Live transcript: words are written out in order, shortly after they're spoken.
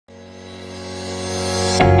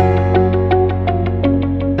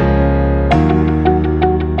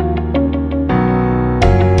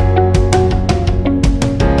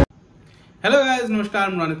Namaskar,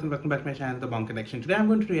 I'm Ronit and welcome back to my channel, The Bomb Connection. Today I'm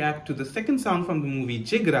going to react to the second song from the movie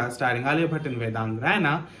Jigra, starring Alia Bhatt and Vedang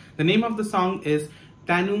Raina. The name of the song is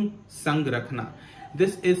Tenu Sang Rakhna.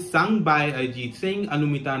 This is sung by Arijit Singh,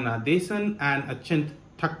 Anumita Nadesan and Achint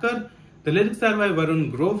Thakkar. The lyrics are by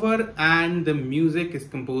Varun Grover and the music is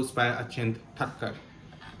composed by Achint Thakkar.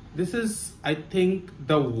 This is, I think,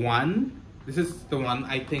 the one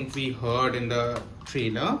I think we heard in the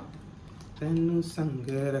trailer.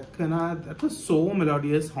 That was so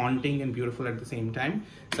melodious, haunting and beautiful at the same time.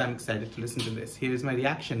 So I'm excited to listen to this. Here is my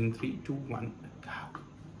reaction in 3, 2, 1, go.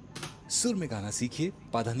 सुर में गाना सीखिए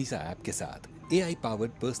Padhanisa app के साथ AI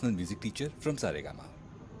powered personal music teacher from Saregama.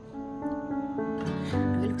 Do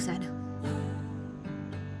you look sad?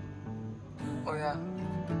 Oh yeah,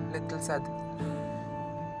 little sad.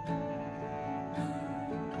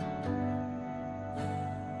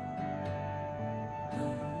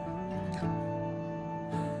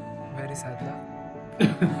 Very sad na?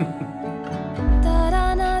 तारा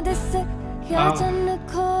ना this या चन्न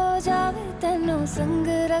खो जावे तेनू संग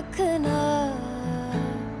रखना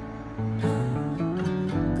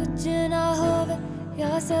कुछ ना होवे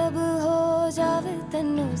या सब हो जावे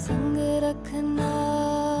तेनू संग रखना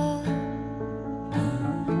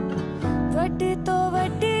वड्डी तो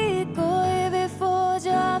वड्डी कोई भी फो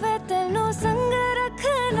जावे तेनू संग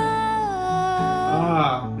रखना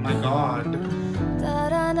Oh my god.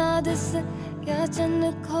 तारा ना दिस या चन्न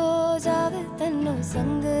खो जावे तेनू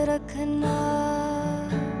संग रखना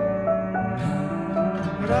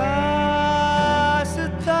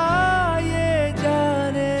रास्ता ये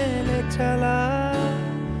जाने ले चला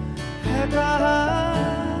है कहाँ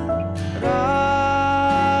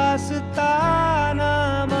रास्ता ना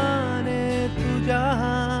माने तू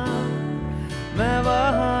जहाँ मैं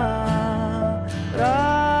वहाँ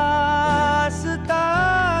रास्ता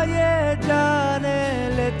ये जाने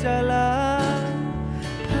ले चला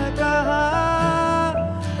है कहाँ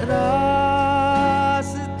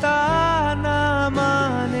रास्ता ना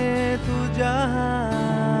माने तू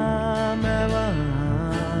जहाँ मैं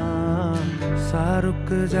वहाँ सा रुक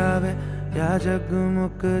जावे या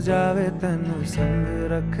जगमुक जावे तेनू संग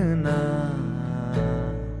रखना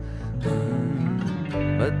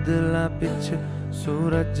बदला पिछ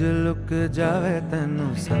सूरज लुक जावे तेनू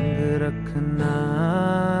संग रखना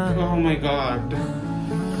Oh my god.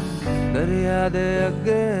 दरिया दे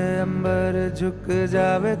अगे अंबर झुक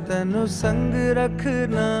जावे तेनू संग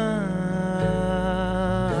रखना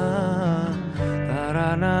तारा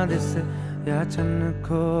ना दिस या चन्न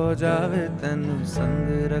खो जावे तेनू संग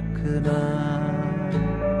रखना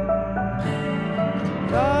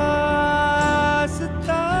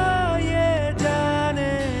रास्ता ये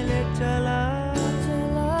जाने ले चला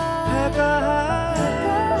है कहाँ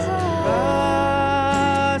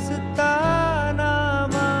रास्ता ना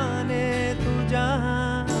माने तू जहाँ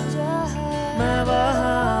मैं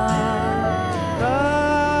वहाँ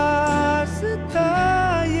रास्ता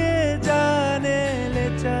ये जाने ले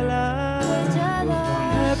चला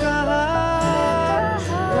है कहाँ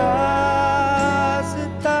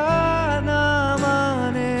रास्ता ना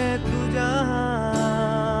माने तू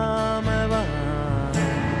जहाँ मैं वहाँ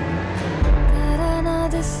तारा ना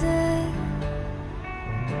दिस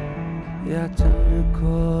या चन्न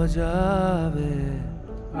खो जावे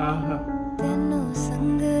तेनू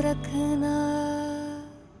संग रखना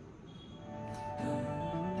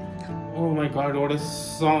Oh my god, what a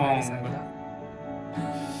song.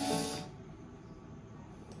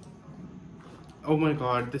 Oh my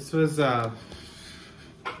god, this was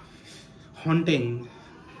haunting,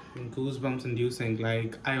 goosebumps inducing.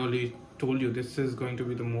 Like I already told you, this is going to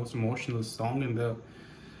be the most emotional song in the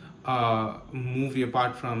movie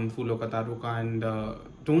apart from Fulo Ka Taruka. And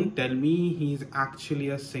don't tell me he's actually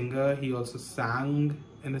a singer. He also sang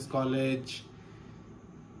in his college.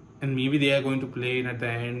 And maybe they are going to play it at the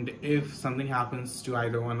end. If something happens to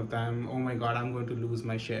either one of them, oh my god, I'm going to lose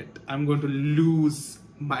my shit. I'm going to lose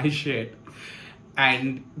my shit.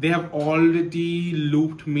 And they have already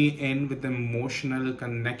looped me in with the emotional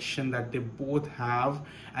connection that they both have.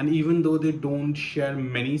 And even though they don't share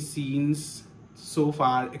many scenes so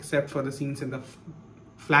far, except for the scenes in the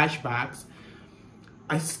flashbacks,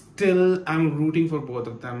 I still am rooting for both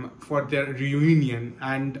of them for their reunion.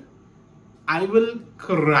 And I will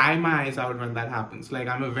cry my eyes out when that happens. Like,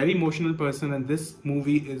 I'm a very emotional person and this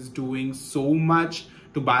movie is doing so much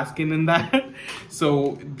to bask in that.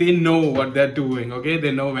 So they know what they're doing, okay?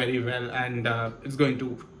 They know very well, and it's going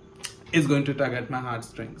to tug at my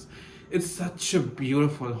heartstrings. It's such a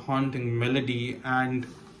beautiful, haunting melody, and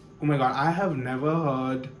oh my god, I have never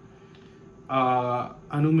heard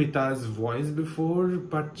Anumita's voice before,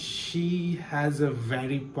 but she has a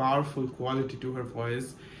very powerful quality to her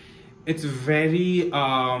voice. It's very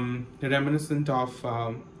reminiscent of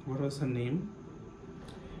what was her name?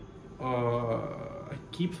 I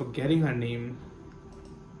keep forgetting her name.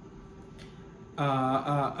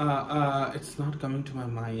 It's not coming to my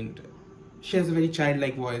mind. She has a very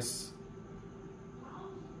childlike voice.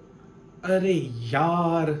 अरे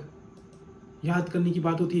यार, याद करने की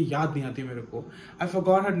बात होती है, याद नहीं आती मेरे को. I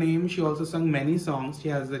forgot her name. She also sung many songs. She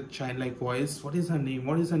has a childlike voice. What is her name?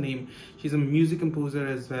 What is her name? She's a music composer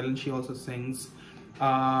as well, and she also sings.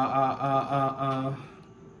 Now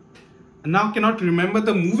cannot remember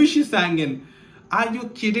the movie she sang in. Are you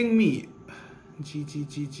kidding me? G.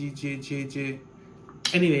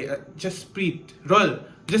 Anyway, Jasprit Royal.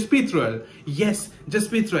 Jasprit Royal. Yes,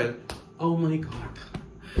 Jasprit Royal. Oh my god.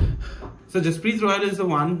 So Jasprit Royal is the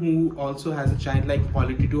one who also has a childlike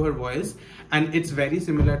quality to her voice, and it's very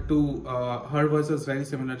similar to her voice was very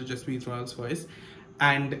similar to Jasprit Royal's voice,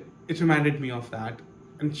 and it reminded me of that.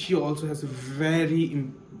 And she also has a very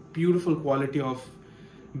beautiful quality of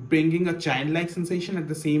bringing a childlike sensation at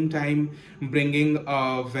the same time bringing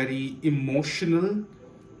a very emotional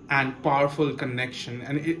and powerful connection,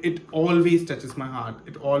 and it always touches my heart.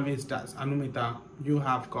 It always does. Anumita, you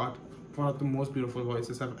have got one of the most beautiful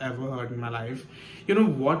voices I've ever heard in my life. You know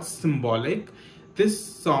what's symbolic? This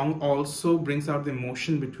song also brings out the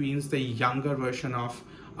emotion between the younger version of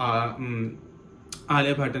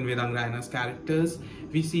Alia Bhatt and Vedang Raina's characters.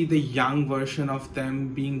 We see the young version of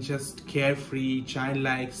them being just carefree,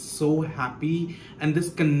 childlike, so happy, and this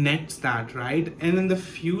connects that, right? And in the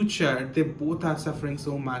future, they both are suffering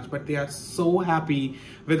so much, but they are so happy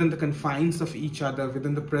within the confines of each other,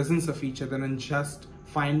 within the presence of each other, and just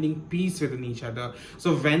finding peace within each other.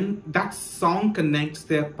 So when that song connects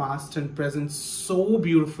their past and present so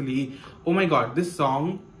beautifully, oh my god, this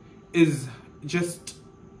song is just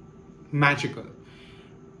magical.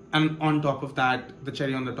 And on top of that, the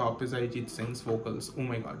cherry on the top is Arijit Singh's vocals. Oh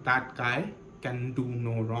my god, that guy can do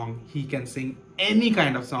no wrong. He can sing any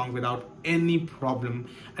kind of song without any problem,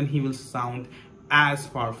 and he will sound as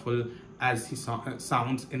powerful as he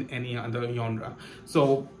sounds in any other genre.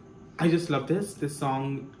 So I just love this. This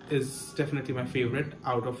song is definitely my favorite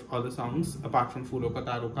out of all the songs, apart from Phoolon Ka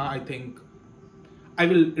Taroka. I think I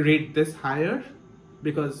will rate this higher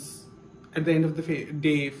because at the end of the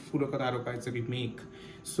day, Phoolon Ka Taroka is a remake.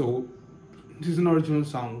 So this is an original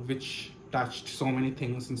song which touched so many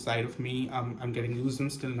things inside of me. I'm getting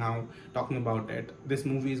goosebumps still now talking about it. This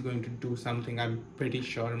movie is going to do something, I'm pretty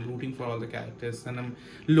sure. I'm rooting for all the characters, and I'm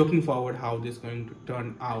looking forward how this is going to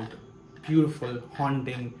turn out. Beautiful,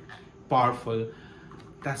 haunting, powerful.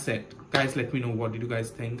 That's it. Guys, let me know, what did you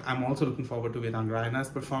guys think? I'm also looking forward to Vedang Raina's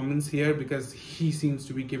performance here because he seems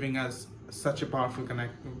to be giving us such a powerful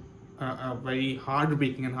a very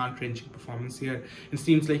heartbreaking and heart-wrenching performance here. It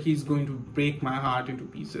seems like he's going to break my heart into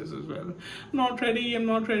pieces as well. I'm not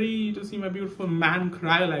ready to see my beautiful man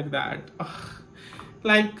cry like that. Ugh.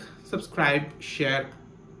 Like, subscribe, share.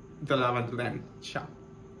 The love until then. Ciao.